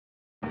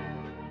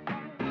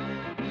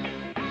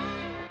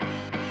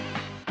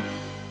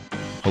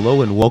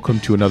Hello and welcome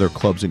to another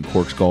Clubs and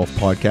Corks Golf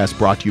Podcast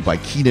brought to you by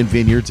Keenan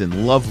Vineyards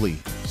in lovely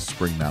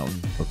Spring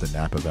Mountain of the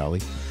Napa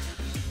Valley.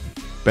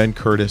 Ben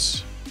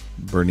Curtis,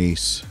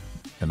 Bernice,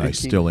 and I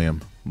still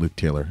am Luke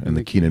Taylor, and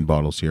the Keenan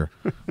bottles here.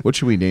 What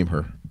should we name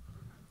her?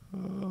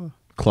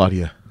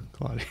 Claudia.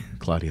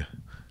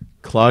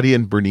 Claudia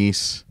and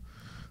Bernice,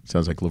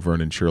 sounds like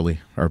Laverne and Shirley,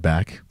 are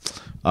back.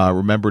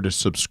 Remember to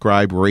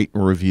subscribe, rate,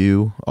 and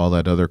review, all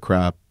that other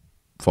crap.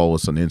 Follow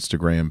us on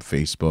Instagram,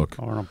 Facebook.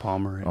 Arnold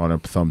Palmer. Right? On a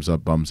thumbs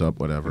up, bums up,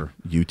 whatever.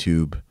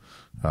 YouTube.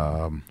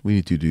 We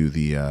need to do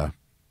the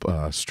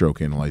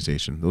stroke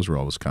analyzation. Those are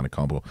always kind of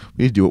comical.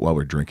 We need to do it while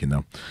we're drinking,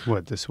 though.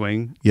 What, the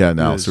swing? Yeah,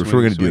 no. So we're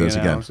going to do those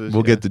again.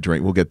 We'll get the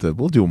drink.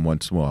 We'll do them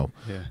once in a while.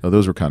 Yeah. No,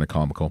 those were kind of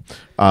comical.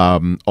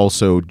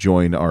 Also,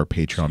 join our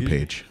Patreon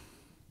page.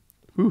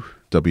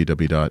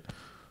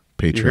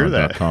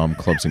 www.patreon.com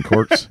Clubs and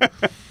Corks.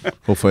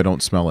 Hopefully I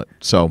don't smell it.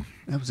 So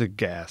that was a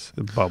gas,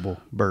 a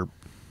bubble, burp.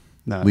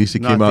 No, at least it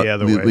came out. At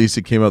least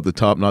it came out the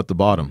top, not the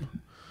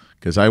bottom.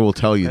 Because I will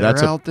tell you,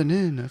 better out than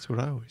in. That's what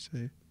I always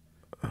say.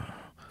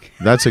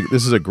 This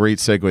is a great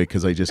segue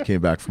because I just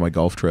came back from my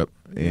golf trip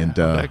and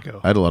I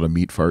had a lot of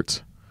meat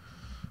farts.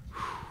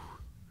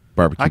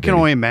 Barbecue. I can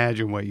only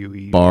imagine what you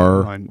eat.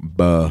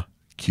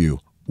 Barbecue,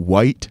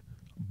 white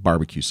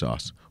barbecue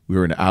sauce. We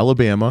were in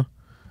Alabama.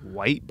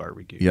 White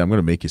barbecue. Yeah, I'm going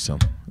to make you some.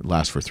 It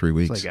lasts for 3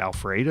 weeks. It's like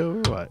Alfredo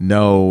or what?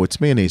 No, it's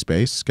mayonnaise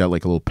based. It's got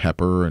like a little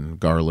pepper and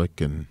garlic,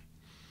 and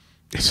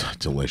it's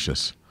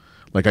delicious.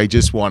 Like I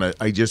just want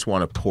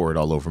to pour it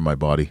all over my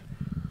body.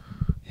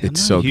 Yeah, it's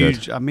so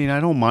huge. good. I mean, I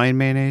don't mind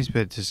mayonnaise,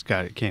 but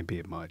it can't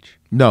be much.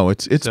 No,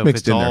 it's so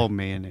mixed in there. It's all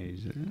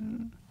mayonnaise.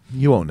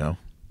 You won't know.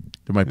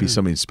 There might be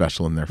something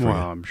special in there for you.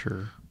 Well, I'm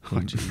sure. Oh,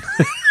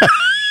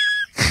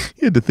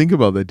 you had to think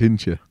about that,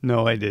 didn't you?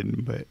 No, I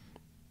didn't. But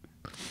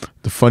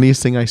the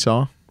funniest thing I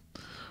saw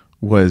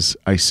was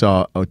a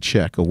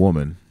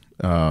woman,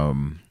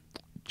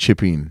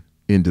 chipping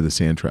into the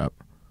sand trap.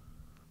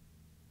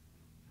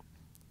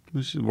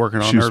 She's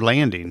working on her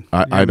landing.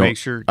 I don't. Make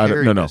sure.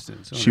 No.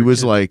 She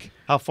was like.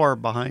 How far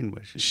behind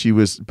was she? She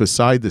was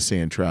beside the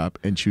sand trap,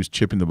 and she was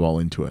chipping the ball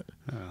into it.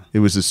 It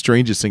was the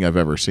strangest thing I've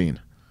ever seen.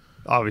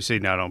 Obviously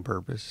not on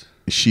purpose.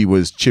 She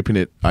was chipping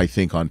it, I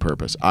think, on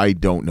purpose. I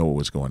don't know what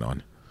was going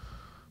on,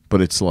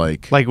 but it's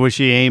like. Like, was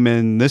she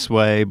aiming this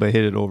way but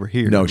hit it over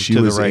here? No, she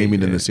was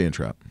aiming in the sand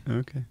trap.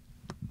 Okay.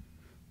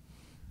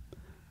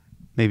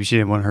 Maybe she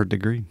didn't want to hurt the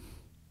green.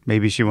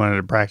 Maybe she wanted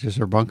to practice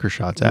her bunker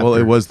shots after. Well,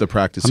 it was the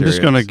practice area. I'm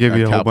just going to give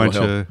you a whole bunch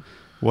of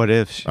what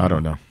ifs. I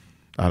don't know.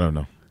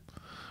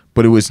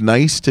 But it was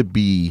nice to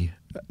be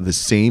the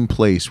same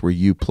place where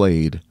you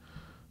played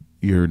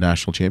your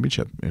national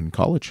championship in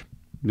college.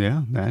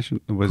 Yeah,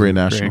 Grand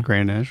National.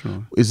 Grand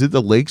National. Is it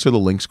the Lakes or the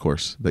Links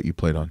course that you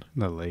played on?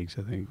 The Lakes,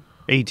 I think.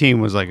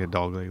 18 was like a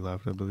dog leg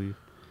left, I believe.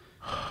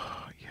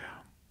 Yeah.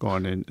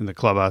 Going in the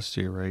clubhouse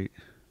to your right.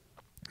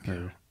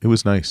 Yeah. It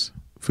was nice.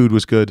 Food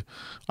was good.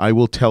 I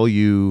will tell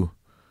you,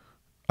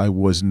 I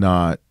was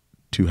not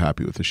too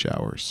happy with the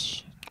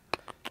showers.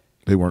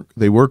 They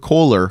were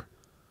cooler.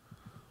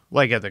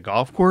 Like at the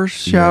golf course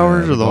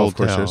showers or the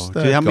hotel?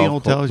 How many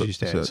hotels you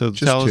stayed at? So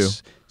just two.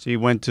 So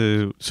you went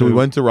to... So we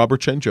went to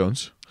Robert Chen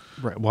Jones.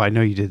 Right. Well, I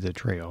know you did the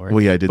trail, right?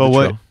 Well, yeah, I did the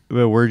trail.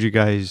 But where'd you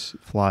guys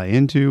fly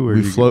into?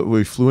 We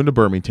flew into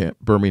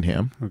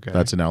Birmingham. Okay.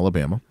 That's in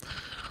Alabama.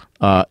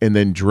 And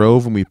then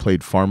drove and we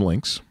played Farm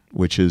Links,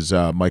 which is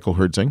Michael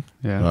Herdzing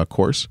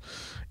course,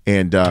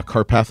 and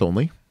Carpath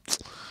only,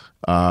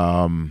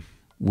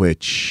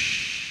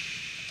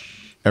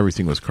 which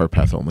everything was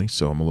Carpath only,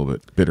 so I'm a little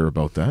bit bitter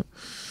about that.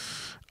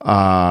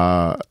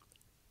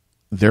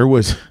 There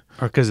was...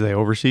 Because they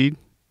overseed?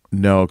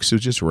 No, because it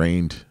just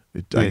rained.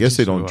 I guess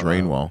they don't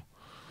drain well.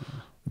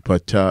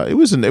 But it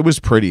was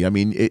pretty. I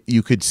mean,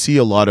 you could see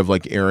a lot of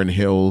like Aaron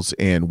Hills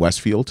and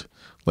Westfield.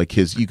 Like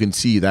you can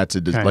see that's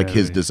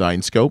his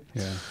design scope.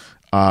 Yeah.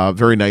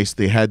 Very nice.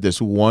 They had this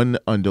one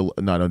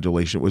not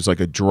undulation. It was like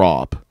a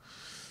drop,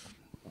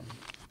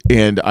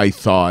 and I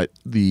thought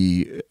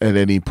at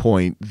any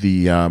point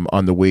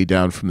on the way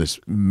down from this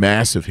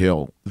massive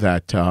hill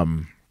that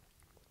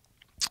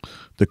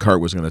the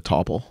cart was going to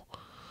topple.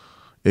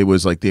 It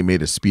was like they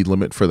made a speed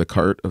limit for the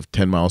cart of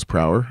 10 miles per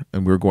hour,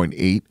 and we were going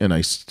 8, and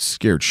I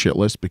scared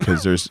shitless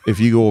because if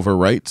you go over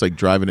right, it's like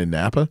driving in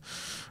Napa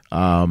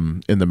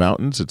in the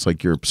mountains. It's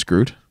like you're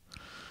screwed.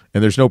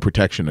 And there's no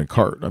protection in a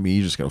cart. I mean,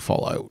 you're just going to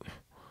fall out.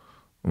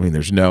 I mean,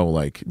 there's no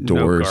like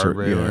doors or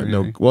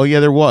no. Well, yeah,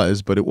 there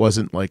was, but it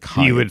wasn't like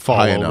high. You would fall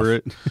over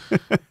it.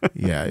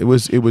 Yeah, it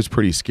was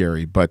pretty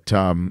scary. But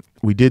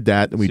we did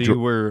that, and you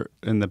were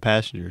in the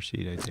passenger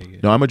seat, I take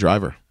it. No, I'm a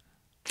driver.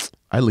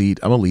 I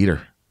lead. I'm a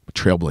leader, a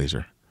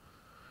trailblazer.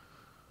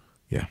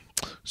 Yeah.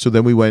 So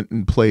then we went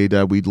and played.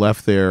 We'd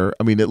left there.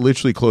 I mean, it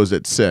literally closed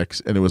at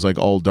 6, and it was like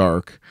all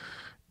dark.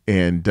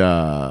 And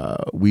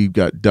we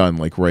got done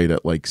like right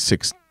at like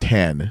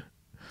 6:10,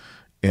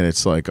 and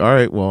it's like, all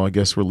right, well, I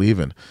guess we're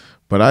leaving.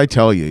 But I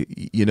tell you,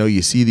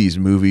 you see these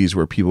movies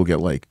where people get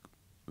like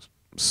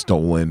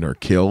stolen or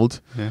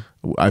killed. Yeah.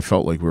 I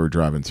felt like we were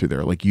driving through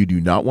there. Like, you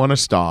do not want to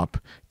stop,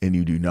 and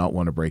you do not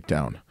want to break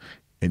down,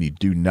 and you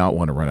do not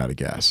want to run out of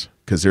gas,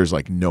 because there's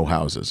like no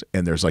houses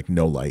and there's like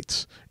no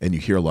lights, and you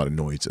hear a lot of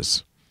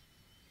noises.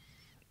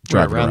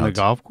 Driving around the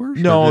golf course?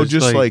 No,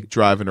 just like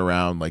driving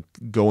around, like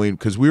going,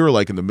 because we were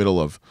like in the middle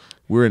of,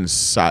 we're in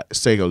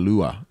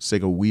Segalua.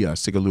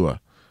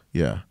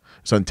 Yeah.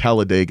 It's on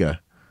Talladega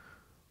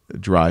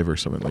Drive or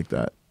something like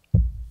that.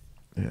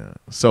 Yeah.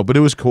 So, but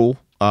it was cool.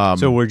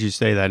 So where'd you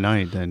stay that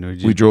night then?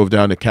 We drove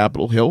down to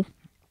Capitol Hill.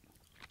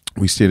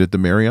 We stayed at the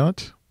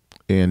Marriott,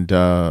 and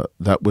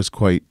that was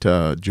quite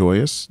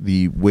joyous.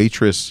 The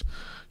waitress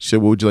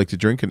said, "What would you like to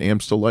drink?" An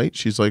Amstel Light.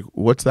 She's like,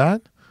 "What's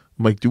that?"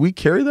 I'm like, "Do we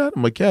carry that?"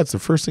 I'm like, "Yeah, it's the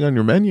first thing on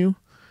your menu."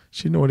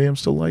 She didn't know what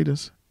Amstel Light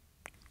is.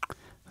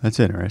 That's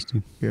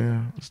interesting.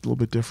 Yeah, it's a little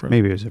bit different.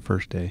 Maybe it was the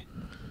first day.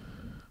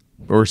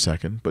 Or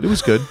second, but it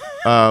was good.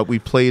 We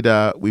played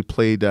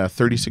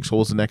 36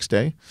 holes the next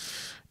day,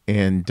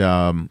 and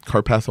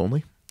car path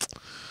only.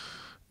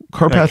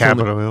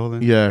 Capitol Hill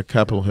then? Yeah,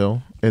 Capitol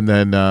Hill. And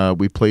then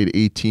we played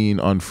 18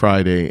 on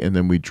Friday, and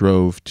then we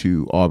drove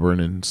to Auburn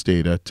and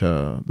stayed at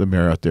the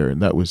Marriott there, and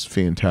that was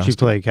fantastic.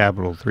 Did you play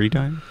Capitol 3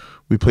 times?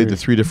 We played the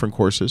 3 different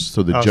courses.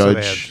 So the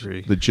judge,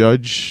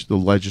 the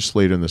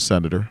legislator, and the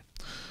senator.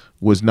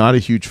 Was not a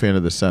huge fan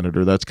of the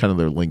senator. That's kind of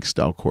their link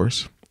style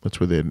course.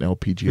 That's where they had an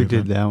LPG Who event.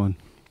 did that one?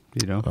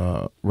 You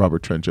know?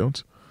 Robert Trent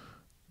Jones.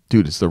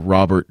 Dude, it's the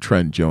Robert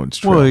Trent Jones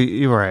trail. Well,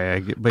 you're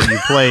right. But you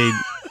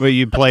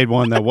played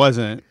one that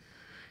wasn't.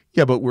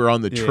 Yeah, but we're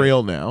on the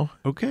trail now.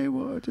 Okay,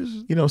 well,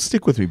 just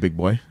stick with me, big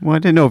boy. Well, I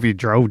didn't know if you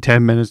drove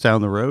 10 minutes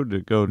down the road to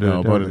go to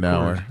about an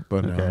hour.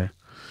 About an hour.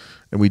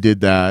 And we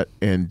did that,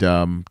 and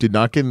did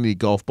not get any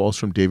golf balls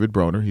from David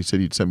Broner. He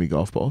said he'd send me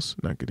golf balls.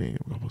 Not getting any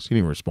golf balls. He didn't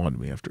even respond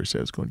to me after I said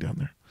I was going down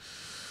there.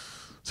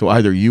 So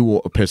either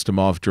you pissed him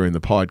off during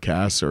the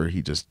podcast, or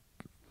he just,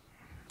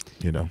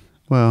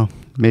 Well,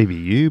 maybe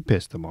you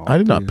pissed him off. I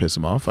did not piss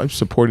him off. I'm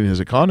supporting his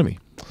economy.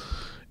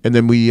 And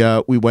then we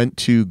went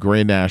to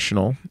Grand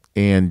National,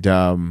 and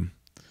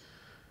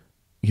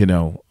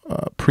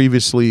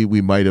previously we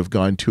might have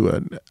gone to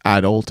an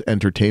adult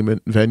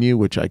entertainment venue,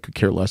 which I could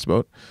care less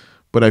about.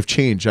 But I've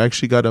changed. I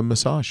actually got a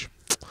massage,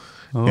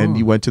 and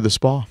you went to the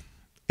spa,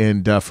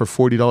 and for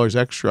 $40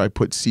 extra, I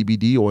put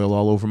CBD oil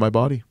all over my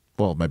body.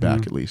 Well, my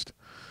back at least.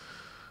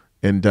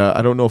 And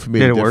I don't know if it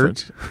made a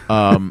difference.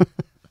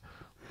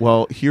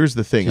 Well, here's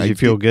the thing. Did you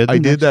feel good? I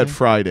did that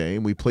Friday,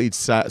 and we played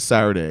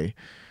Saturday,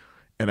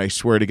 and I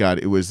swear to God,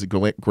 it was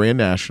the Grand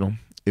National.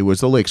 It was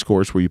the Lakes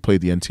course where you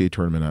played the NCAA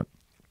tournament at.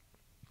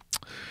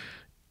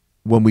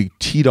 When we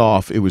teed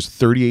off, it was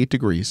 38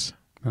 degrees.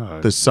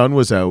 The sun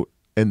was out,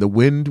 and the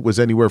wind was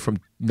anywhere from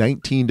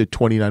 19 to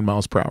 29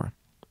 miles per hour.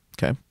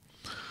 Okay.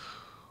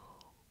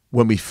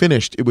 When we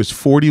finished, it was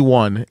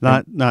 41.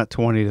 Not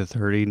 20 to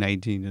 30,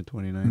 19 to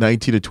 29.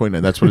 19 to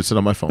 29. That's what it said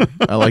on my phone.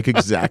 I like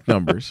exact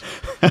numbers.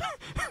 I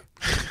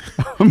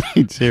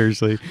mean,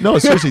 seriously. No,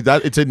 seriously.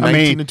 It's at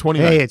 19 to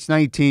 29. Hey, it's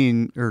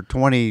 19 or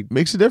 20.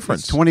 Makes a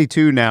difference. It's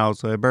 22 now,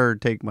 so I better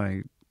take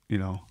my,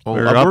 we're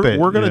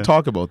going to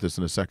talk about this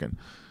in a second.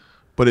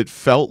 But it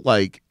felt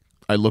like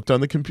I looked on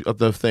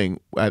the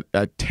thing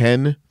at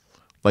 10,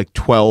 like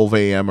 12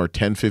 a.m. or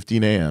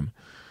 10:15 a.m.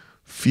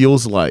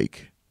 Feels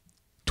like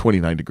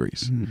 29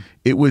 degrees.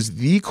 It was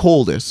the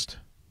coldest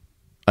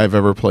I've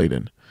ever played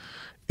in,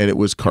 and it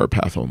was car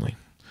path only,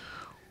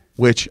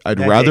 which I'd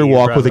rather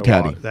walk with a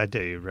caddy. That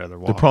day you'd rather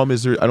walk. The problem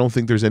is I don't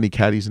think there's any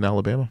caddies in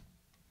Alabama.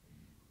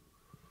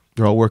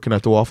 They're all working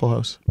at the Waffle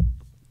House.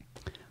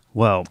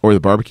 Well, or the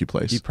barbecue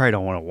place. You probably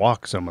don't want to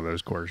walk some of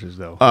those courses,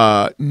 though.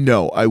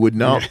 No, I would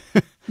not.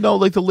 No,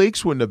 like the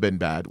Lakes wouldn't have been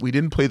bad. We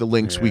didn't play the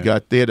Links. Yeah.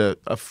 They had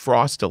a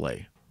frost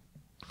delay.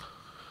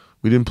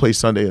 We didn't play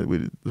Sunday. We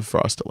did the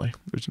frost delay.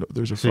 There's a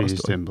frost delay. You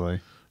just didn't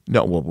play?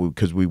 No, well,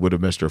 because we would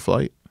have missed our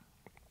flight.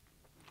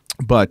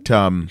 But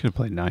you could have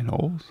played 9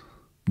 holes.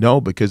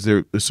 No, because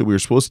so we were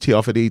supposed to tee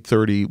off at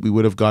 8:30. We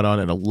would have got on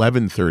at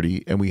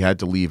 11:30, and we had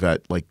to leave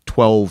at like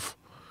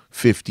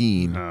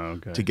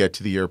 12:15 to get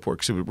to the airport.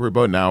 Because we're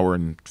about an hour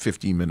and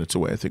 15 minutes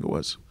away, I think it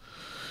was.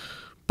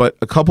 But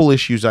a couple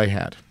issues I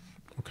had.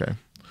 Okay.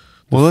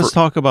 Well, let's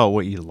talk about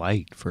what you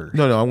liked first.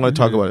 No, I want to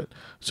talk about it.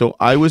 So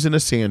I was in a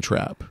sand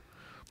trap.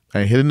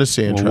 I hit in a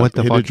sand trap. What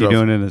the fuck are you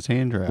doing in a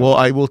sand trap? Well,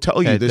 I will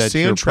tell you, the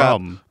sand trap,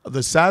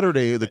 the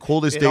Saturday, the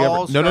coldest day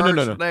ever.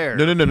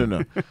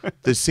 No.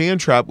 The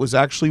sand trap was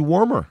actually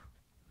warmer.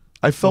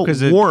 I felt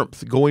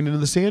warmth going into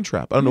the sand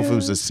trap. I don't know if it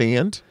was the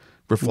sand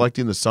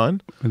reflecting the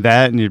sun.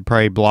 That, and you'd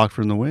probably block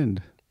from the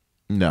wind.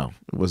 No,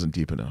 it wasn't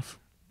deep enough.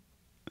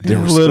 There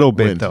was a little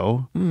bit,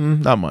 though.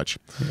 Not much.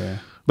 Yeah.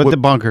 But the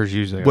bunkers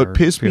usually What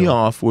pissed me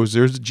off was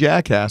there's a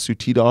jackass who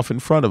teed off in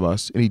front of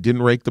us, and he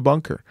didn't rake the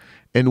bunker.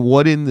 And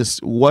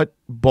what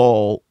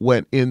ball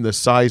went in the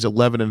size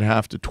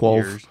 11.5 to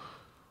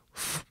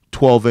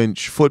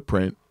 12-inch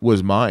footprint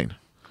was mine.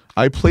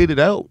 I played it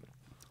out.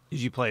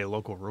 Did you play a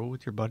local rule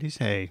with your buddies?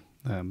 Hey.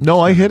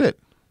 No, I hit it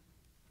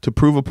to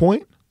prove a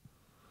point.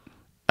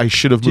 I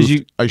should have moved.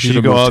 Did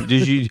you go up?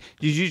 Did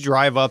you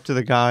drive up to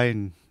the guy?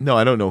 And no,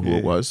 I don't know who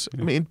it was.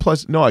 I mean,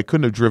 plus, no, I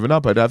couldn't have driven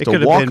up. I'd have to walk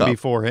up. It could have been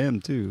before him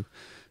too.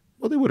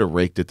 Well, they would have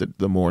raked it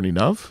the morning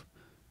of.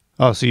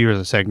 Oh, so you were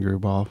the second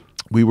group off.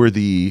 We were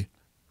the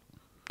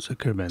so it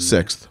could have been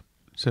sixth.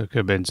 So it could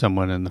have been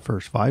someone in the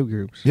first 5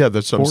 groups. Yeah,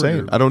 that's what I'm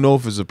saying. I don't know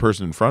if it's a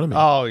person in front of me.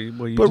 Oh,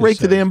 well, but rake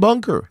the damn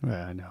bunker.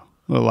 Yeah, I know.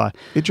 Well,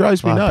 it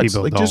drives me nuts.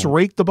 Like, just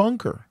rake the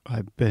bunker.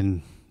 I've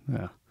been,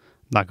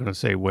 not going to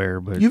say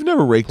where, but you've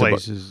never raked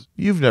places.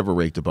 You've never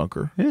raked a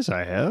bunker. Yes,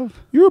 I have.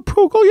 You're a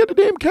pro. Go get a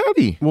damn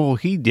caddy. Well,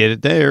 he did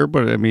it there,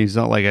 but I mean, it's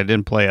not like I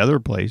didn't play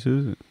other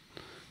places,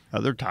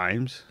 other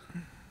times.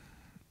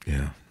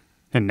 Yeah.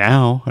 And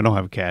now I don't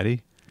have a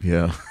caddy.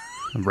 Yeah.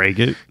 Rake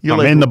it. I'm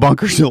in the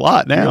bunkers a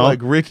lot now. You're like,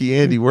 Ricky,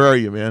 Andy, where are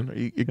you, man? Are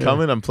you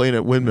coming? I'm playing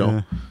at Windmill.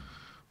 Yeah.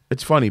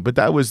 It's funny, but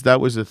that was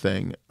the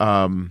thing.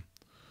 I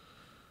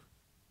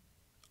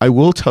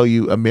will tell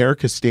you,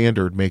 America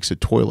Standard makes a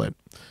toilet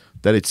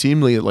that it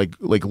seemingly like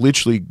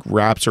literally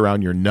wraps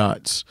around your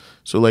nuts.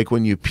 So like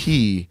when you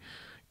pee,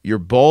 your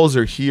balls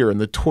are here,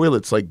 and the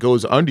toilet's like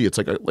goes under you. It's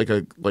like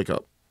a.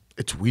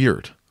 It's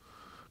weird,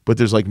 but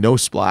there's like no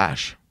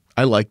splash.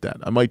 I like that.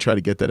 I might try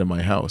to get that in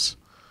my house.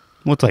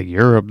 Well, it's like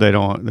Europe.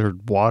 Their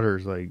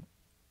water's like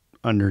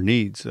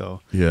underneath,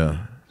 so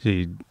yeah.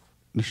 See,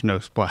 there's no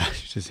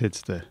splash. It just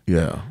hits the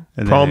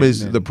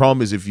The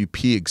problem is if you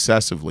pee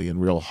excessively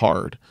and real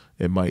hard,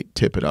 it might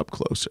tip it up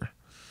closer.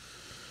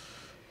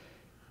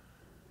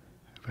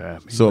 I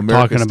mean, so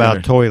talking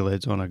about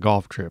toilets on a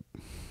golf trip.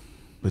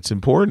 It's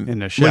important.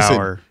 In a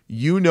shower.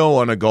 Listen,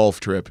 on a golf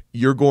trip,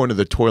 you're going to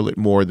the toilet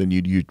more than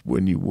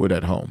when you would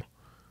at home.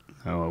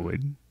 No, I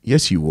wouldn't.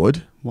 Yes, you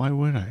would. Why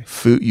would I?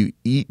 Food, you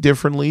eat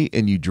differently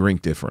and you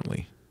drink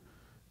differently.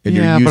 And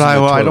yeah, but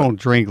I don't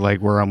drink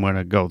like where I'm going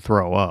to go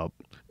throw up.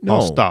 No,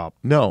 I'll stop.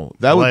 No,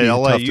 that would be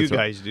I'll tough let you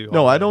guys do.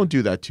 No, I don't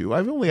do that too.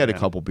 I've only had a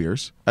couple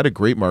beers. I had a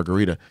great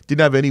margarita.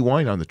 Didn't have any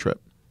wine on the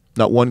trip.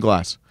 Not one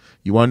glass.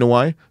 You want to know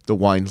why? The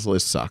wines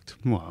list sucked.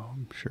 Well,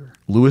 I'm sure.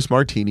 Louis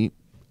Martini.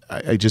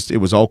 It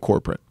was all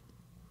corporate.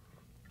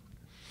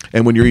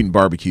 And when you're eating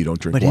barbecue, you don't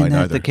drink wine either. But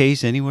isn't that the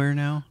case anywhere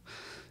now?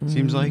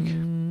 Seems like.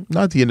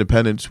 Not the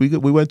independents. We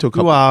went to a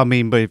couple. Well, I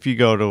mean, but if you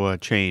go to a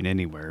chain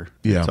anywhere,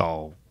 it's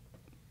all.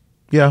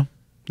 Yeah.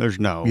 There's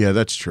no. Yeah,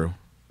 that's true.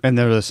 And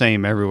they're the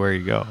same everywhere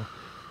you go,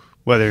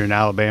 whether you're in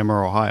Alabama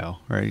or Ohio,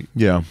 right?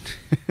 Yeah.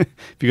 If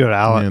you go to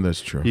Alabama, yeah,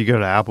 that's true. You go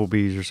to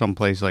Applebee's or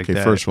someplace like that.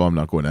 Okay, first of all, I'm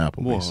not going to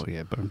Applebee's. Well,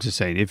 yeah, but I'm just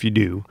saying, if you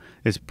do,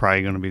 it's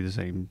probably going to be the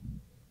same.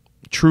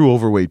 True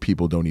overweight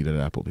people don't eat at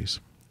Applebee's.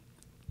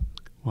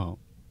 Well,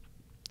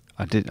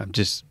 I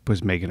just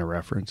was making a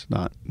reference,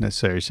 not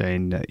necessarily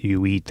saying that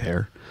you eat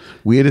there.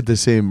 We ate at the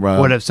same.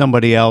 What if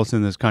somebody else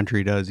in this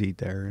country does eat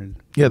there? And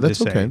yeah,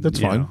 that's okay. That's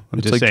fine.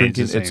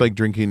 It's like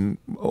drinking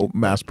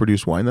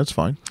mass-produced wine. That's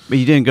fine. But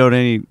you didn't go to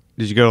any.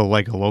 Did you go to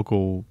like a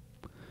local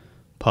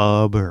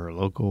pub or a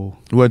local?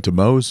 We went to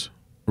Moe's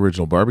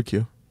Original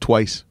Barbecue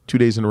twice, 2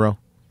 days in a row,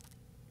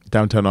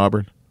 downtown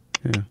Auburn.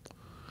 Yeah,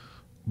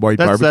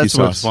 barbecue that's sauce.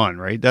 What's fun,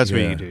 right? That's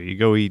what you do. You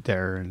go eat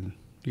there, and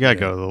you gotta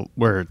go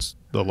where it's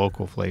the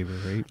local flavor,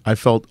 right? I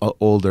felt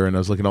older, and I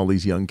was looking at all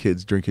these young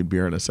kids drinking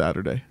beer on a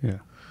Saturday. Yeah.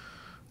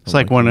 It's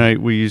like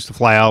when we used to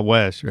fly out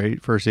west, right?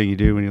 First thing you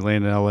do when you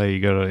land in L.A., you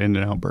go to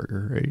In-N-Out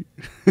Burger,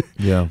 right?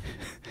 Yeah.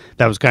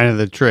 That was kind of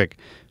the trick.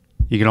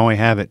 You can only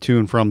have it to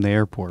and from the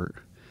airport.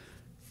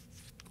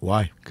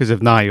 Why? Because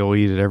if not, you'll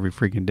eat it every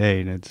freaking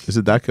day. And Is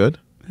it that good?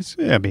 It's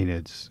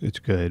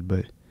good,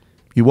 but...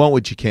 You want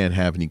what you can't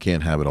have, and you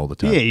can't have it all the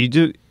time. Yeah, you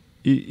do.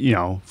 You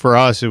know, for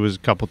us, it was a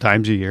couple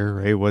times a year,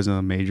 right? It wasn't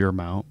a major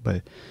amount,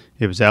 but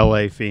it was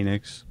L.A.,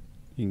 Phoenix.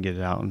 You can get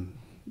it out in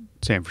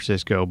San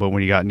Francisco, but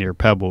when you got near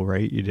Pebble,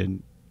 right,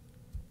 you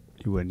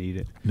wouldn't eat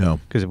it. No.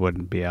 Because it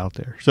wouldn't be out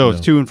there. So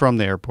it's to and from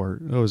the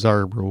airport. That was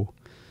our rule.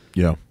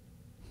 Yeah.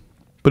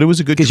 But it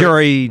was a good trip. Because you're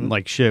already eating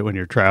like shit when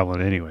you're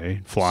traveling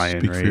anyway, flying,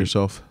 Speak for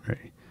yourself.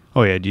 Right.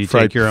 Oh, yeah. Do you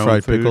take your own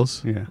fried food?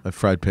 Pickles? Yeah.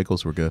 Fried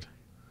pickles were good.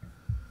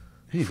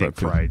 You think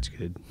fried's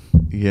good?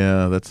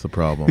 Yeah, that's the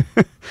problem.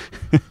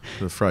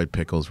 The fried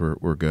pickles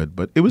were good,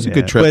 but it was a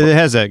good trip. But it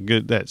has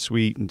that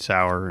sweet and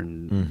sour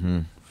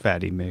and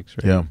fatty mix,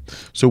 right? Yeah.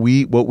 So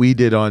what we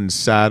did on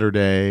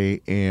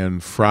Saturday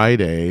and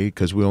Friday,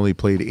 because we only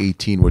played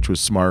 18, which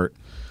was smart,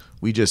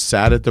 we just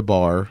sat at the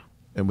bar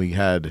and we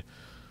had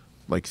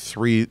like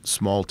 3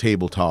 small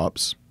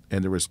tabletops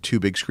and there was 2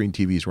 big screen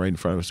TVs right in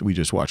front of us. We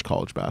just watched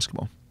college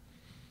basketball.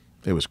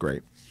 It was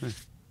great.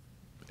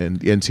 And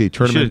the NCAA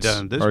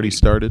tournament already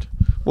started.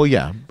 Well,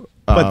 yeah.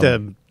 But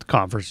the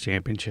conference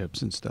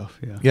championships and stuff,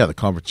 yeah. Yeah, the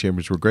conference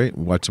championships were great.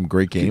 We watched some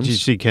great games. Did you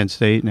see Kent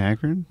State and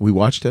Akron? We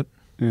watched it.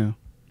 Yeah.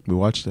 We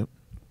watched it.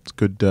 It's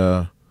good.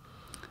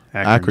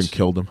 Akron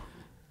killed them.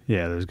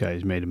 Yeah, those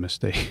guys made a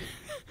mistake.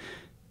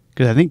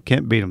 Because I think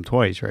Kent beat them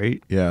twice,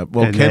 right? Yeah.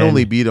 Well, Kent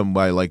only beat them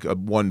by like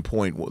 1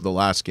 point the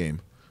last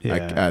game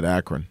at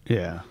Akron.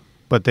 Yeah.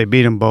 But they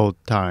beat them both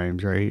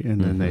times, right?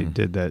 And then they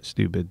did that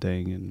stupid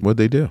thing. And what'd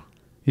they do?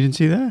 You didn't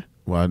see that?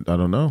 Well, I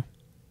don't know.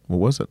 What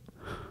was it?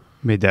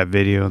 Made that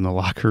video in the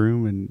locker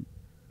room and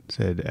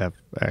said F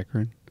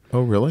Akron.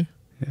 Oh, really?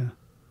 Yeah.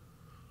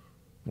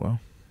 Wow.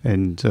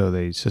 And so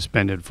they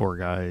suspended 4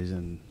 guys,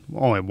 and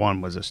only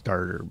one was a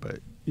starter. But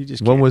you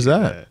just when can't was do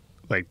that?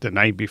 Like the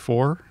night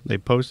before they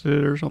posted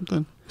it or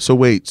something. So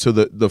wait, so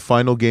the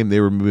final game they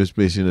were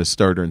missing a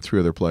starter and 3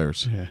 other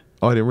players. Yeah.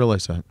 Oh, I didn't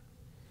realize that.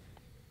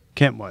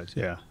 Kent was,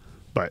 yeah.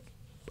 But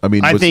I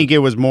mean, I think it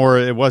was more.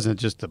 It wasn't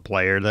just the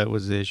player that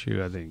was the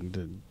issue. I think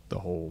the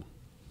whole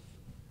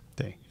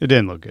thing. It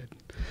didn't look good.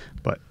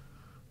 But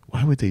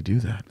why would they do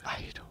that?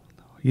 I don't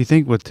know. You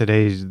think with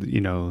today's,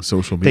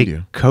 Social they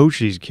media. coach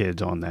these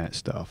kids on that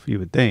stuff. You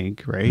would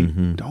think, right?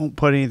 Mhm. Don't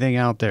put anything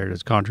out there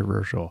that's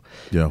controversial.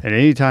 Yeah. And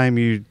anytime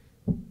you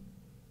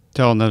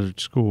tell another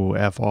school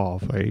F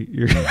off, right?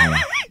 You're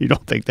you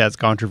don't think that's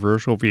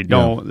controversial. If you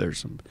don't, there's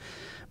some.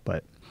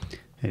 But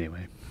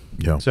anyway.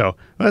 Yeah. So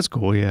that's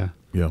cool. Yeah.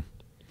 Yeah.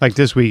 Like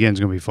this weekend's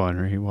gonna be fun,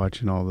 right?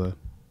 Watching all the.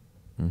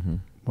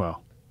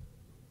 Well,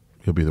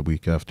 He'll be the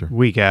week after.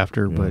 week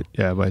after, but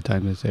yeah, by the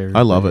time it's aired,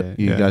 I love it.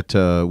 You yeah.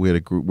 got we had a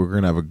group. We're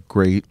gonna have a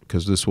great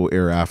because this will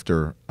air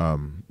after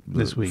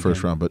This the weekend.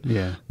 first round. But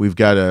Yeah. we'll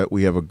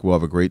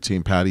have a great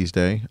St. Patty's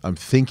Day. I'm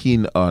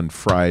thinking on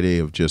Friday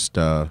of just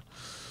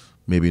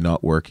maybe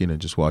not working and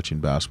just watching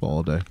basketball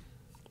all day.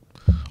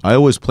 I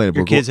always plan.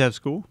 Your kids have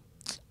school?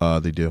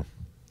 They do.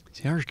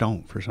 See, ours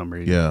don't for some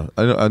reason. Yeah,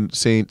 I know. And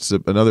Saints,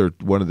 another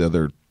one of the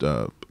other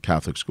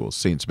Catholic schools,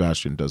 Saint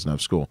Sebastian, doesn't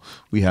have school.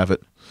 We have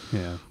it.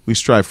 Yeah. We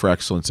strive for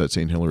excellence at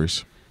St.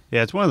 Hilary's.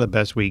 Yeah, it's one of the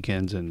best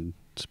weekends in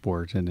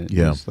sports, and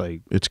Yeah. it's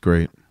like It's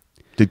great.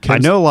 Did I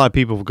Ken know a lot of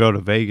people go to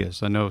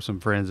Vegas. I know some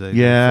friends that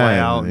fly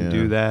out and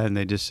do that, and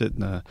they just sit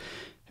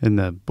in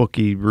the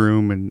bookie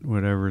room and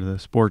whatever the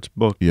sports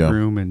book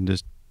room and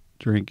just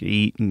drink,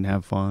 eat, and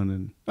have fun.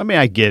 And I mean,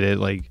 I get it,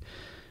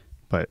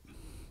 but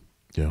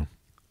Yeah.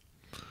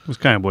 it was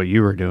kind of what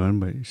you were doing.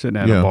 But you're sitting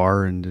at a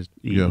bar and just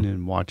eating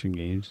and watching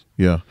games.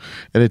 Yeah,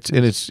 and it's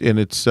Were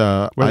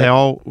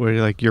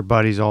like your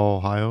buddies all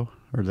Ohio,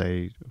 or are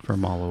they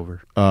from all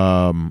over?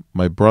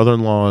 my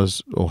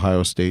brother-in-law's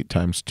Ohio State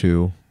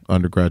 ×2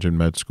 undergraduate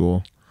med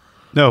school.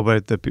 No,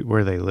 but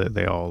where they live,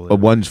 they all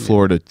live. One's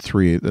Florida,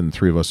 3, and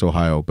 3 of us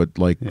Ohio. But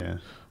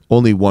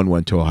only one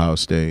went to Ohio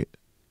State.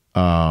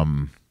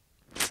 But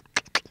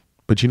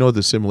you know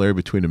the similarity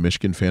between a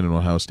Michigan fan and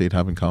Ohio State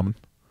have in common?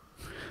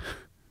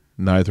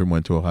 Neither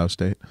went to Ohio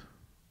State.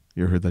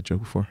 You ever heard that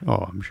joke before?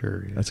 Oh, I'm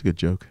sure. Yeah. That's a good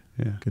joke.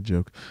 Yeah. Good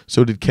joke.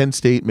 So did Kent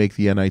State make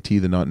the NIT,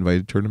 the not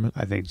invited tournament?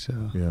 I think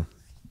so. Yeah.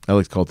 I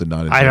like to call it the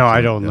not invited.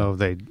 I don't know if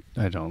they.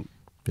 I don't.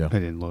 Yeah. I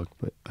didn't look,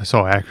 but I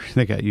saw Akron.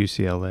 They got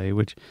UCLA,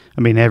 which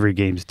I mean, every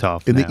game's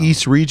tough in now. the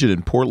East region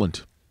in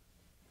Portland.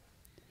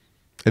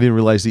 I didn't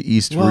realize the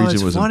East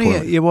region was funny. in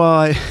Portland. Yeah,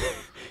 well,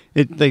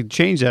 they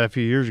changed that a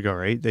few years ago,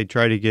 right? They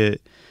try to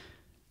get.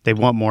 They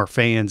want more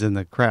fans in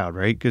the crowd,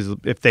 right? Because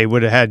if they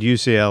would have had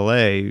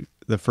UCLA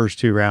the first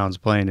 2 rounds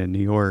playing in New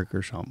York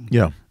or something,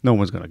 no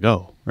one's going to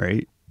go,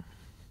 right?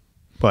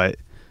 But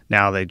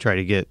now they try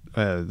to get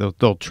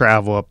they'll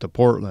travel up to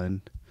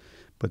Portland,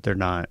 but they're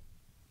not,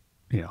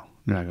 they're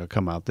not going to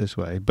come out this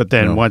way. But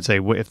then once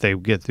if they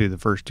get through the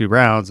first 2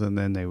 rounds, and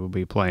then they will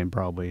be playing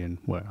probably in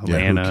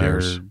Atlanta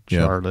or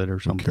Charlotte or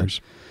something.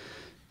 So,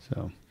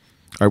 all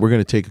right, we're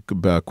going to take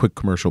a quick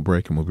commercial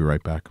break, and we'll be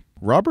right back.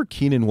 Robert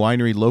Keenan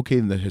Winery, located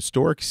in the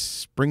historic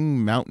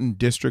Spring Mountain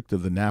district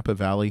of the Napa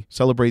Valley.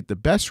 Celebrate the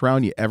best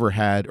round you ever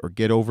had, or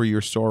get over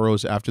your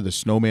sorrows after the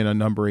snowman on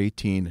number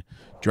 18.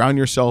 Drown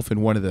yourself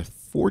in one of the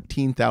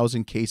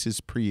 14,000 cases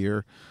per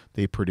year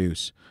they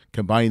produce,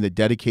 combining the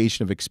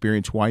dedication of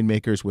experienced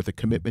winemakers with a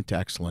commitment to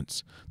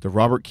excellence. The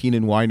Robert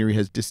Keenan Winery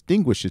has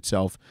distinguished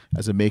itself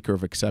as a maker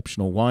of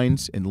exceptional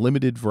wines in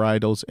limited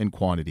varietals and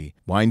quantity.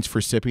 Wines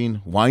for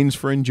sipping, wines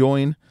for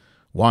enjoying,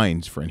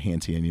 wines for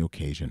enhancing any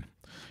occasion.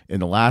 In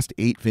the last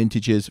 8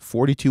 vintages,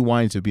 42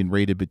 wines have been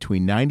rated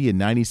between 90 and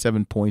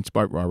 97 points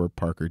by Robert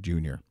Parker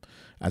Jr.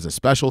 As a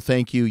special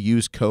thank you,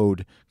 use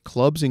code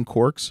Clubs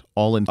Corks,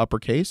 all in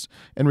uppercase,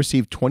 and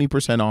receive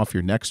 20% off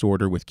your next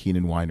order with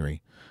Keenan Winery.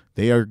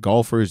 They are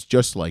golfers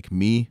just like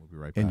me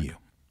and you.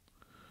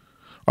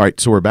 All right,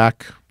 so we're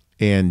back,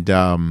 and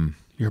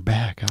you're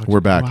back.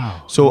 We're back.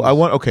 Wow. So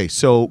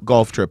so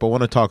golf trip. I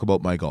want to talk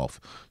about my golf.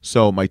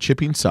 So my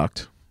chipping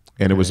sucked,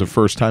 and it was the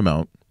first time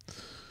out.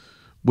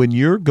 When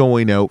you're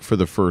going out for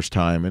the first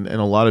time, and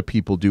a lot of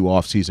people do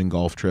off-season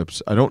golf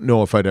trips, I don't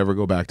know if I'd ever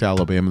go back to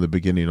Alabama the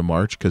beginning of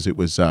March because it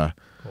was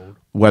cold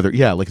weather.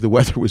 Yeah, like the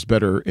weather was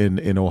better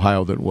in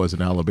Ohio than it was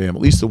in Alabama,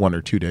 at least the 1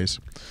 or 2 days.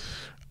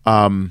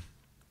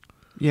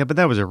 Yeah, but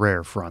that was a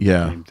rare front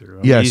that came through.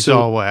 I mean, you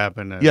saw what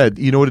happened.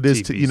 You know what it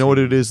is. You know what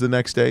it is the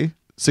next day?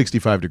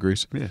 65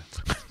 degrees. Yeah,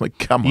 like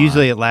come on.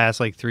 Usually it lasts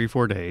like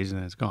 3-4 days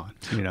and it's gone.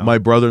 My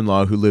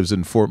brother-in-law who lives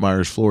in Fort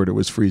Myers, Florida,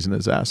 was freezing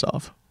his ass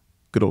off.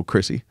 Good old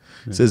Chrissy.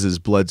 Says his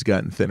blood's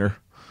gotten thinner.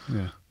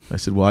 Yeah. I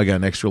said, well, I got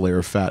an extra layer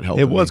of fat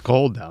helping me. It was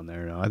cold down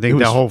there, though. I think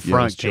that whole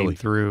front came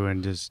through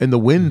and just... And the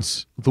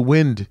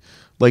wind,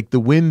 like the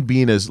wind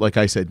being as, like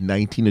I said,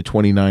 19 to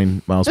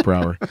 29 miles per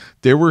hour,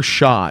 there were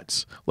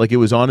shots, like it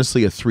was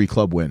honestly a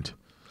 3-club wind.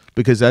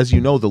 Because as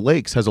you know, the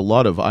lakes has a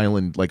lot of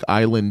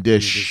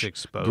islandish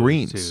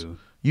greens.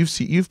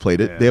 You've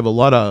played it. Yeah. They have a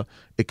lot of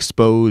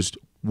exposed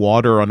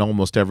water on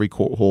almost every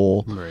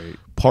hole. Right.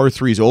 Par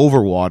threes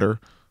over water.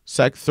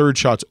 Third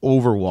shots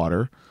over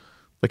water.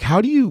 Like,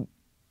 how do you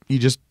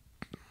just,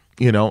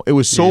 it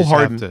was so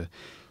hard.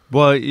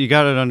 Well, you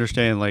got to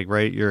understand, like,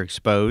 right, you're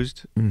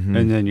exposed, Mm-hmm.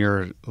 and then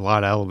you're a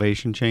lot of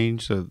elevation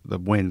change, so the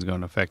wind's going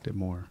to affect it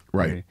more.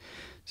 Right.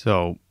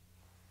 So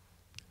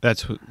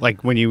that's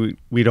like when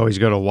we'd always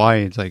go to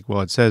Hawaii, it's like, well,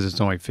 it says it's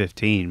only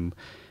 15,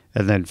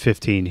 and then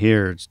 15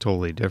 here, it's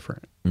totally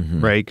different,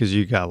 Mm-hmm. right? Because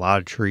you got a lot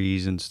of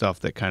trees and stuff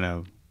that kind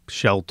of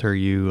shelter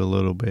you a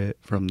little bit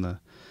from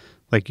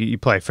like you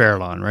play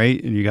Fairlawn,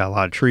 right? And you got a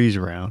lot of trees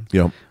around.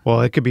 Yep.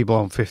 Well, it could be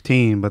blowing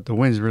 15, but the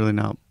wind's really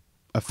not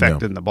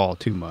affecting the ball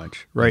too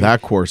much, right?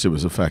 That course, it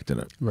was affecting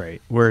it. Right.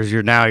 Whereas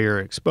you're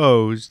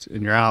exposed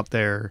and you're out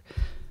there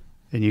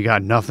and you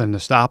got nothing to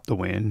stop the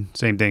wind.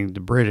 Same thing the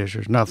British,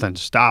 there's nothing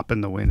stopping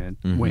the wind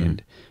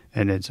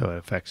and then so it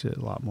affects it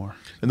a lot more.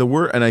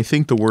 And I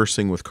think the worst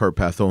thing with cart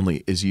path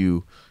only is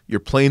you're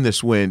playing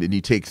this wind and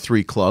you take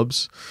 3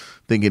 clubs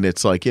thinking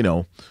it's like,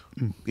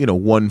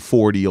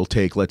 140 you'll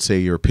take, let's say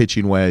your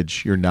pitching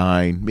wedge, your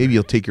 9, maybe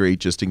you'll take your 8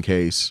 just in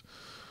case.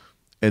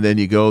 And then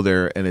you go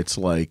there and it's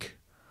like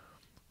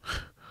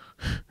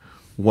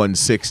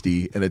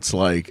 160, and it's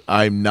like,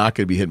 I'm not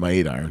going to be hitting my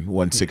 8-iron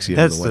 160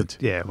 into the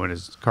wind. When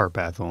it's cart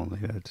path only.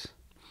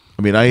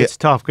 It's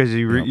tough because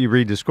you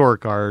read the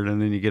scorecard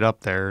and then you get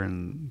up there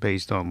and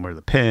based on where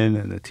the pin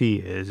and the tee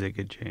is, it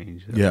could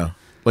change. Yeah.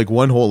 Like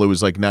one hole, it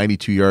was like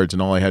 92 yards,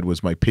 and all I had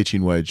was my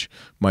pitching wedge,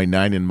 my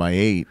 9 and my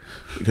 8,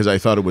 because I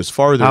thought it was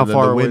farther How than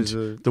far the wind.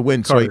 Was the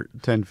wind, cart,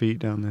 10 feet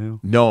down the hill?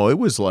 No, it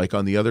was like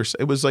on the other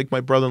side. It was like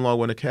my brother-in-law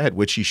went ahead,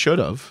 which he should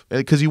have,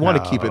 because you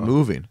want to keep it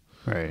moving.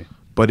 Right.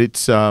 But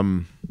it's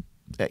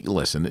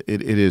listen,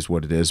 it is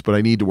what it is. But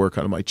I need to work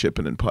on my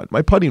chipping and putt.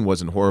 My putting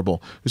wasn't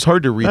horrible. It was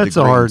hard to read. That's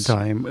the greens. a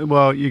hard time.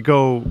 Well, you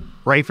go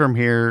right from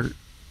here,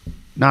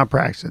 not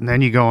practicing,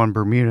 then you go on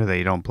Bermuda that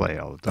you don't play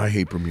all the time. I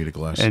hate Bermuda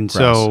grass.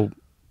 So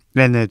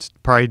then it's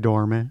probably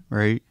dormant,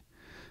 right?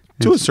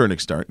 To a certain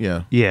extent,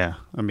 yeah. Yeah,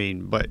 I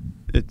mean, but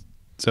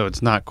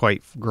it's not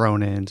quite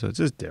grown in, so it's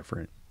just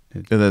different.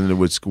 And then it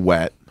was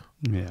wet.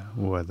 Yeah,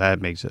 well,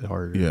 that makes it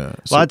harder. Yeah,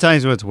 a lot of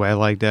times when it's wet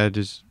like that,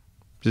 just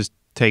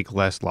take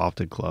less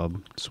lofted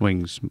club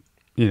swings.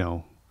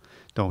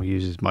 Don't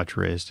use as much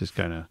wrist. Just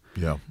kind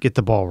of get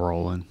the ball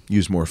rolling.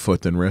 Use more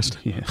foot than wrist.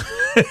 Yeah,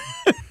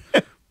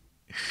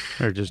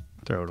 or just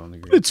throw it on the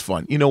green. It's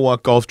fun. You know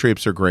what? Golf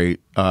trips are great.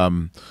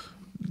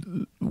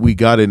 We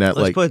got in at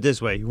Let's put it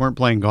this way: you weren't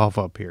playing golf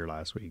up here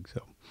last week,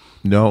 so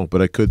no,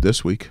 but I could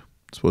this week.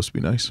 It's supposed to be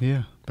nice.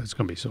 Yeah, but it's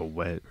gonna be so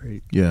wet,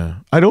 right? Yeah,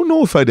 I don't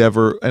know if I'd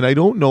ever, and I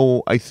don't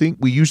know. I think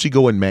we usually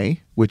go in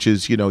May, which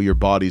is your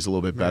body's a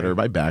little bit better.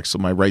 Right.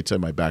 My right side,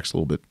 my back's a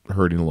little bit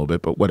hurting a little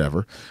bit, but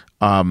whatever.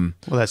 Well,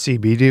 that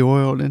CBD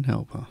oil didn't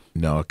help, huh?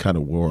 No, it kind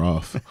of wore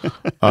off.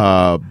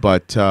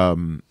 But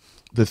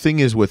the thing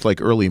is, with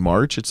like early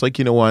March, it's like,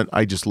 you know what?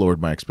 I just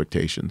lowered my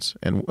expectations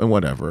and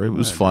whatever. It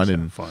was fun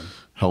and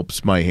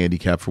helps my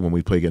handicap for when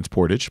we play against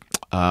Portage.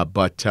 Well,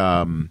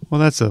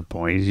 that's the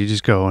point. You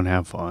just go and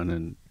have fun,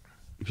 and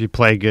if you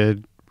play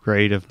good,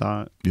 great. If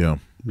not,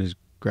 just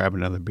grab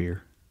another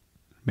beer.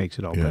 Makes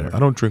it all better. I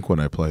don't drink when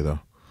I play though.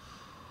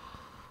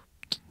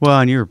 Well,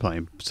 and you were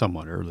playing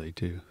somewhat early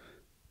too.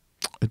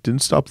 It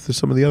didn't stop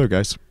some of the other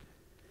guys.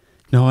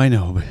 No, I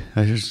know, but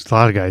there's a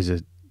lot of guys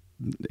at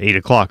 8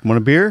 o'clock. Want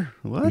a beer?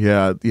 What?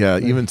 Yeah.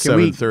 Even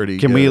 7:30.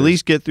 Can we at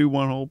least get through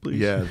one hole, please?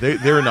 Yeah,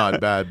 they're not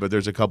bad, but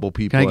there's a couple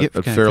people can I at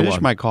finish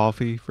Fairlawn. my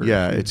coffee first?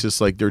 Yeah, it's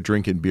just like they're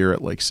drinking beer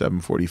at like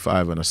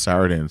 7:45 on a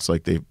Saturday, and it's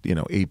like they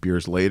 8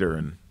 beers later,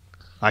 and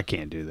I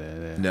can't do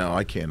that. Yeah. No,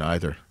 I can't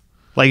either.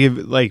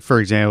 Like for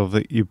example,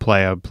 if you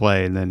play, I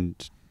play, and then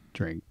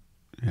drink,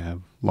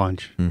 have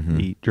lunch,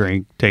 eat,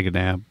 drink, take a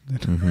nap.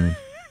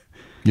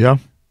 Yeah,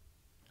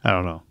 I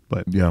don't know,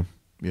 but yeah.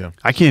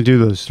 I can't do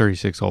those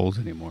 36 holes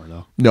anymore,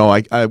 though. No,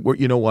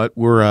 you know what?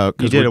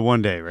 You did it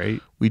one day, right?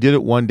 We did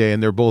it one day,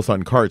 and they're both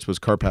on carts. Was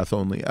cart path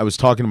only. I was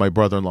talking to my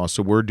brother-in-law,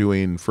 so we're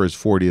doing for his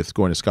 40th,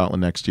 going to Scotland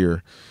next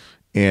year,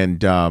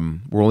 and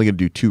we're only going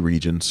to do 2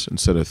 regions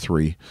instead of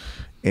 3.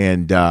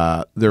 And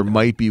there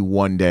might be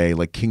one day,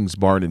 like Kings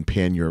Barn and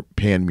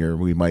Panmure,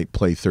 we might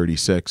play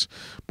 36.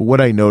 But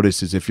what I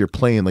noticed is if you're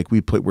playing like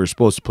we're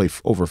supposed to play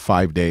over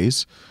 5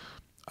 days.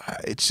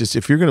 It's just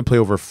if you're going to play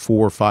over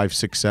 4, 5,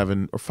 6,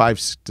 7, or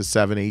 5 to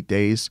 7, 8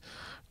 days,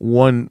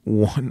 one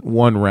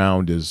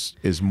round is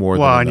more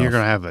than enough. Well, and you're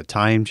going to have a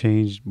time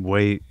change,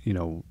 weight,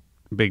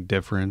 big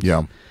difference.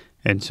 Yeah,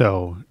 and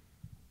so,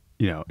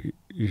 you're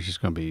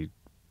just going to be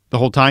the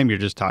whole time you're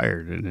just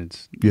tired, and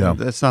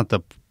that's not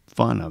the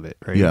fun of it,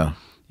 right? Yeah,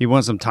 you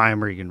want some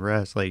time where you can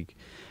rest. Like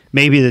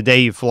maybe the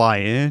day you fly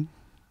in,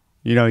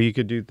 you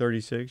could do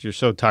 36. You're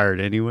so tired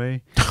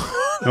anyway.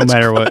 No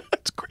matter what.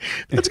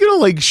 That's going to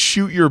like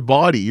shoot your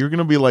body. You're going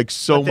to be like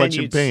so much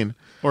in pain.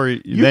 Or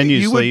then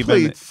you would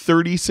play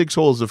 36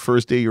 holes the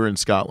first day you're in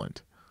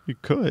Scotland. You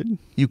could.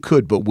 You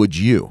could, but would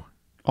you?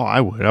 Oh,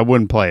 I would. I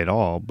wouldn't play at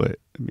all, but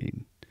I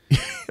mean.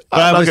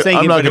 I'm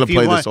not going to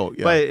play this hole.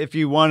 Yeah. But if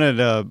you wanted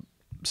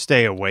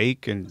stay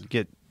awake and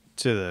get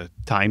to the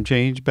time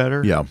change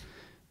better. Yeah.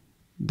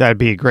 That'd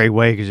be a great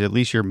way because at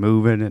least you're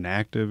moving and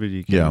active,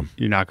 and Yeah.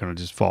 you're not going to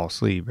just fall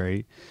asleep,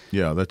 right?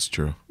 Yeah, that's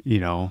true. You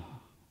know,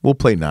 We'll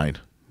play 9.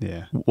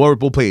 yeah, Or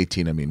we'll play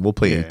 18. I mean, we'll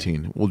play Yeah.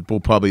 18. We'll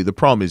probably, the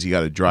problem is you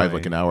got to drive Right.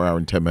 like an hour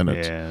and 10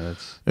 minutes. yeah.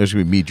 That's There's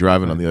going to be me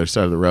driving on the other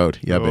side of the road.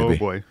 Yeah, oh baby.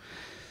 boy.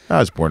 I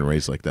was born and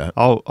raised like that.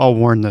 I'll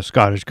warn the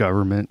Scottish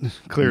government,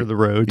 clear the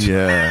roads.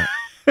 Yeah.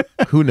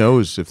 Who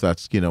knows if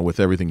that's, with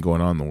everything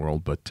going on in the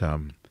world. But,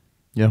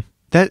 yeah.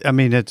 That I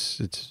mean, it's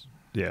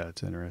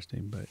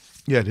interesting, but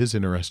Yeah, it is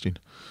interesting.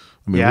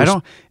 I mean, yeah,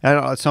 I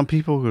don't. Some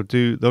people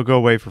they'll go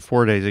away for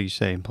 4 days, like you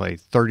say, and play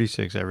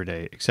 36 every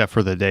day, except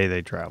for the day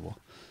they travel.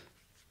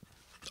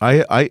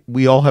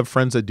 We all have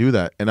friends that do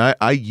that. And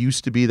I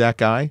used to be that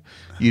guy.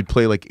 You'd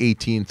play like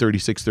 18,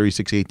 36,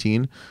 36,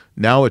 18.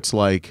 Now it's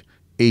like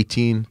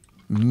 18,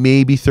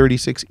 maybe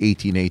 36,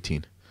 18,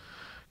 18.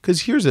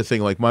 Because here's the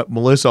thing, like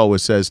Melissa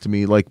always says to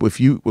me, like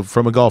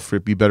from a golf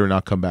trip, you better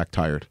not come back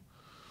tired.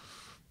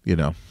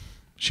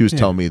 She was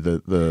telling me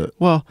the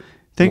Well,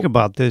 think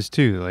about this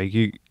too. Like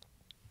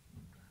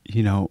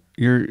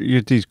you're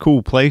at these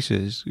cool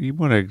places. You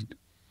want to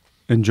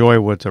enjoy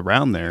what's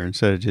around there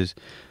instead of just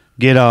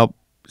get up,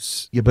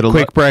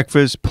 quick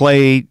breakfast,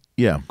 play,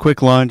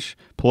 quick lunch,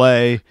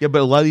 play. Yeah,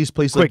 but a lot of these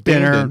places Quick like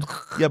dinner.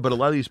 Bandon, but a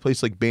lot of these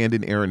places like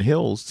Bandon, Erin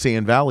Hills,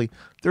 Sand Valley,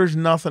 there's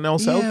nothing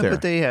else out there.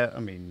 But they have,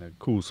 the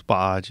cool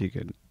spots.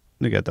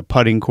 They got the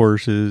putting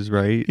courses,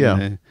 right? Yeah.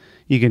 And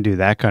you can do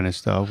that kind of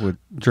stuff with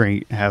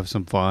have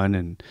some fun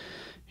and,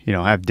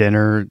 have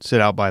dinner,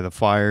 sit out by the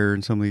fire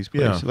in some of these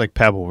places, like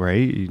Pebble, right?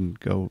 You can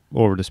go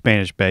over to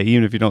Spanish Bay,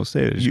 even if you don't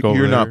stay there. Just go over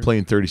You're there. not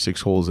playing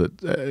 36 holes at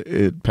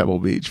Pebble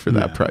Beach for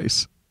that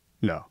price.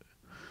 No.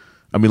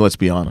 I mean, let's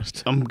be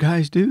honest. Some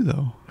guys do,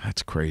 though.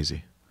 That's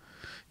crazy.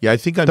 Yeah, I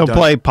think They'll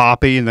play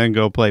Poppy and then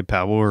go play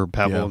Pebble, or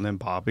Pebble and then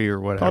Poppy, or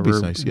whatever.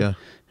 Poppy's nice, yeah.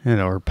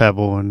 Or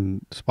Pebble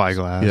and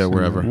Spyglass. Yeah,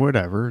 wherever.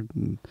 Whatever.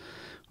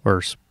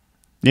 Or,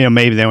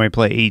 maybe they only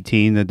play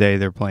 18 the day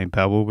they're playing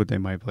Pebble, but they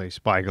might play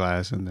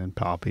Spyglass and then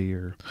Poppy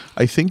or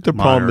I think the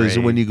problem is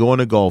Monterey. when you go on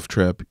a golf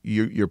trip,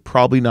 you're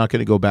probably not going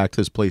to go back to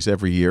this place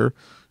every year,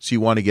 so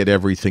you want to get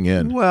everything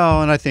in.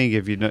 Well, and I think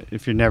if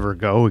you never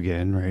go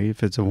again, right?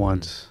 If it's a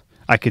once,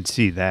 I could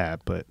see that,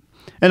 but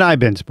and I've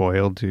been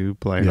spoiled too,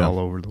 playing all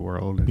over the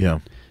world. And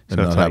and so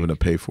not it's having like,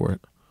 to pay for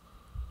it.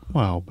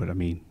 Well, but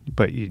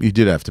You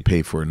did have to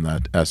pay for it in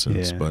that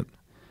essence, Yeah.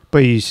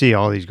 But you see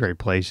all these great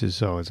places,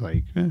 so it's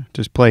like,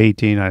 just play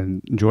 18, I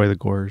enjoy the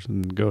course,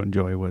 and go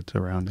enjoy what's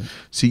around it.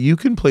 See, you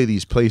can play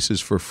these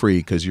places for free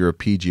because you're a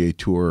PGA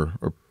Tour,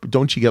 or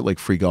don't you get like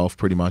free golf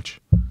pretty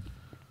much?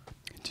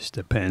 It just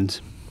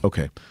depends.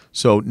 Okay,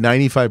 so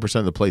 95%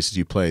 of the places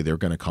you play, they're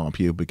going to comp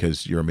you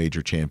because you're a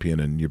major champion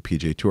and you're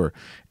PGA Tour.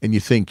 And you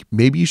think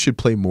maybe you should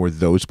play more of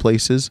those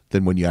places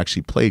than when you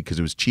actually played because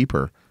it was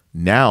cheaper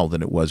now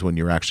than it was when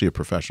you're actually a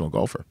professional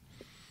golfer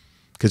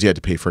because you had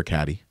to pay for a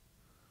caddy.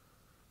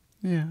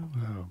 Yeah.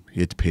 Well,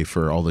 You had to pay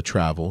for all the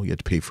travel. You had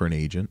to pay for an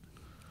agent.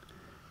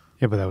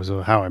 yeah, but that was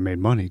how I made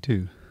money,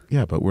 too.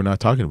 Yeah, but we're not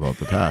talking about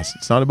the past.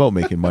 It's not about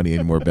making money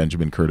anymore,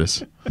 Benjamin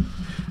Curtis.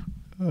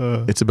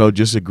 It's about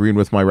just agreeing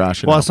with my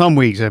rationale. Well, some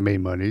weeks I made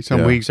money. Some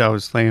Yeah. weeks I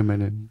was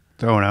slamming and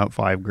throwing out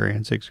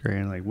 $5,000,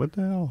 $6,000. Like, what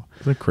the hell?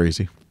 Isn't that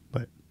crazy?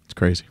 But It's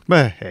crazy.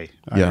 hey,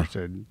 I Yeah.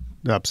 understood.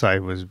 The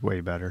upside was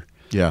way better.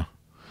 Yeah.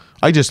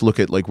 I just look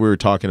at, like, we were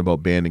talking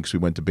about Bandon because we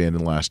went to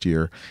Bandon last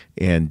year,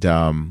 and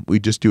we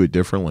just do it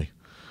differently.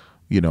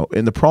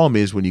 And the problem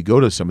is when you go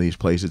to some of these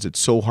places, it's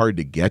so hard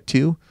to get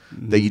to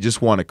that you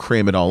just want to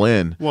cram it all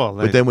in. Well,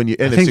 but then when you,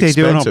 and I think it's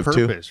they do it on expensive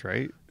too. purpose,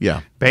 right?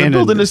 Yeah. Bandon- They're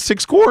building a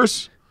 6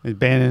 course.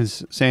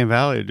 Bandon's Sand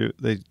Valley,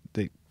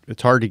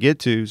 it's hard to get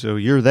to, so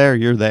you're there.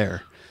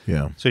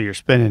 Yeah. So you're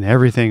spending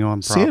everything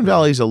on property. Sand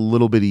Valley's a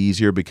little bit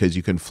easier because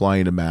you can fly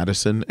into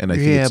Madison, and I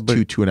think it's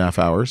 2.5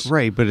 hours.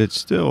 Right, but it's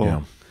still...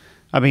 Yeah.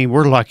 I mean,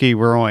 we're lucky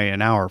we're only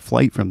an hour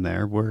flight from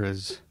there,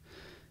 whereas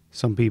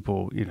some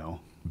people,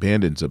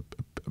 Bandon's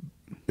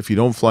if you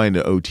don't fly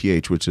into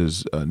OTH, which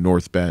is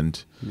North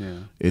Bend,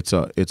 it's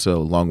a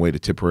long way to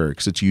Tipperary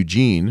because it's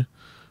Eugene.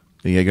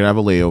 And you're gonna have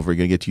a layover. You're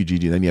gonna get to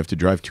Eugene, then you have to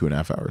drive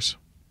 2.5 hours.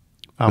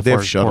 How But they far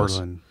have is shuttles.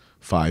 Portland?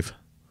 5,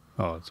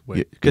 Oh, it's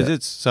way... Because Yeah.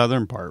 it's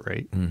southern part,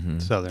 right? mm-hmm.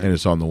 Southern. and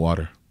it's on the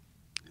water.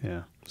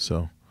 Yeah.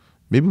 So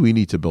maybe we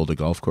need to build a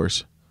golf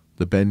course,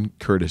 the Ben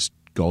Curtis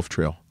Golf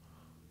Trail.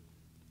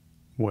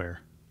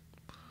 Where?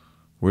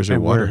 Where's our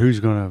And water? who's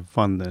going to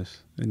fund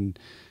this? And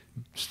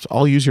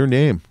I'll use your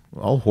name.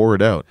 I'll whore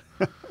it out.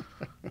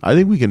 I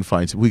think we can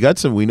find some.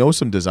 We know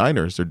some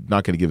designers. They're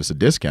not going to give us a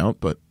discount,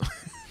 but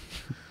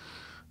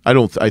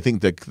I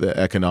think that the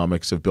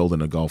economics of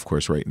building a golf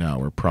course right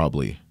now are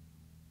probably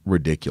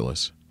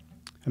ridiculous.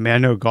 I mean, I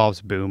know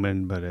golf's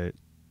booming, but at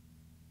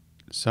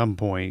some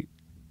point,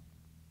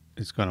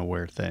 it's going to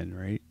wear thin,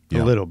 right?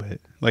 Yeah. A little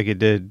bit, like it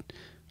did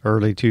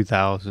early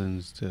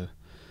 2000s to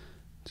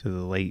the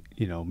late,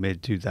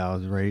 mid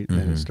 2000s, right?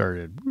 Then Mhm. it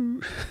started,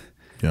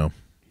 Yeah.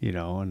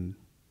 and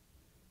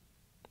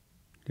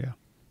yeah.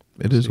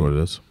 It is what it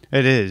is.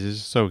 It is.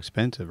 It's so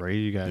expensive, right?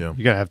 You got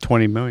to have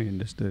 $20 million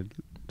just to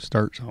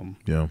start something.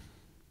 Yeah.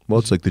 Well,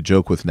 it's like the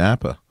joke with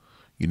Napa.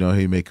 You know how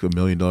you make $1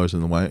 million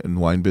in the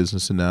wine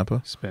business in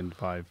Napa? Spend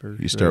 $5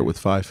 first. You start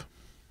with $5.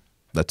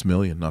 That's $1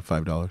 million, not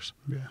 $5.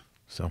 Yeah.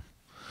 So,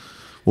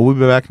 we'll be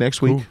back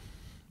next week. Cool.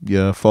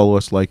 Yeah, follow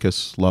us, like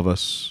us, love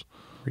us,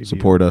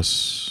 support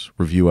us,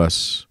 review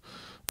us,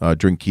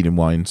 drink Keaton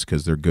wines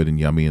because they're good and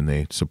yummy and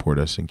they support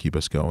us and keep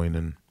us going.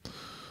 And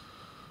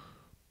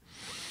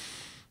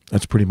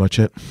that's pretty much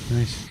it.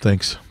 Nice.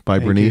 Thanks. Bye,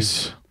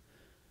 Bernice.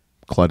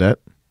 Claudette.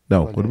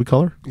 No, what do we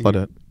call her?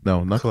 Claudette.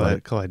 No, not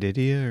Claudette.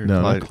 Claudidia or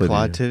no, not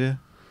Claudia?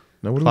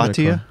 No, what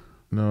Claudia?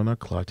 No, not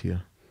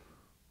Claudia.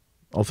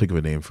 I'll think of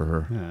a name for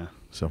her. Yeah.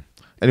 So,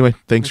 anyway,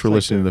 thanks for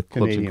listening to the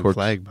Clubs Canadian and Corks.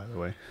 flag, by the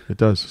way. It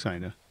does.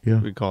 Kinda. Yeah.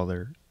 We call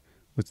her,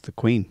 what's the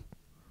Queen?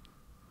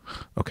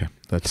 Okay.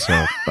 That's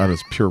that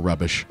is pure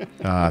rubbish.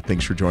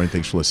 Thanks for joining.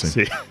 Thanks for listening.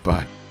 See ya.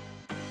 Bye.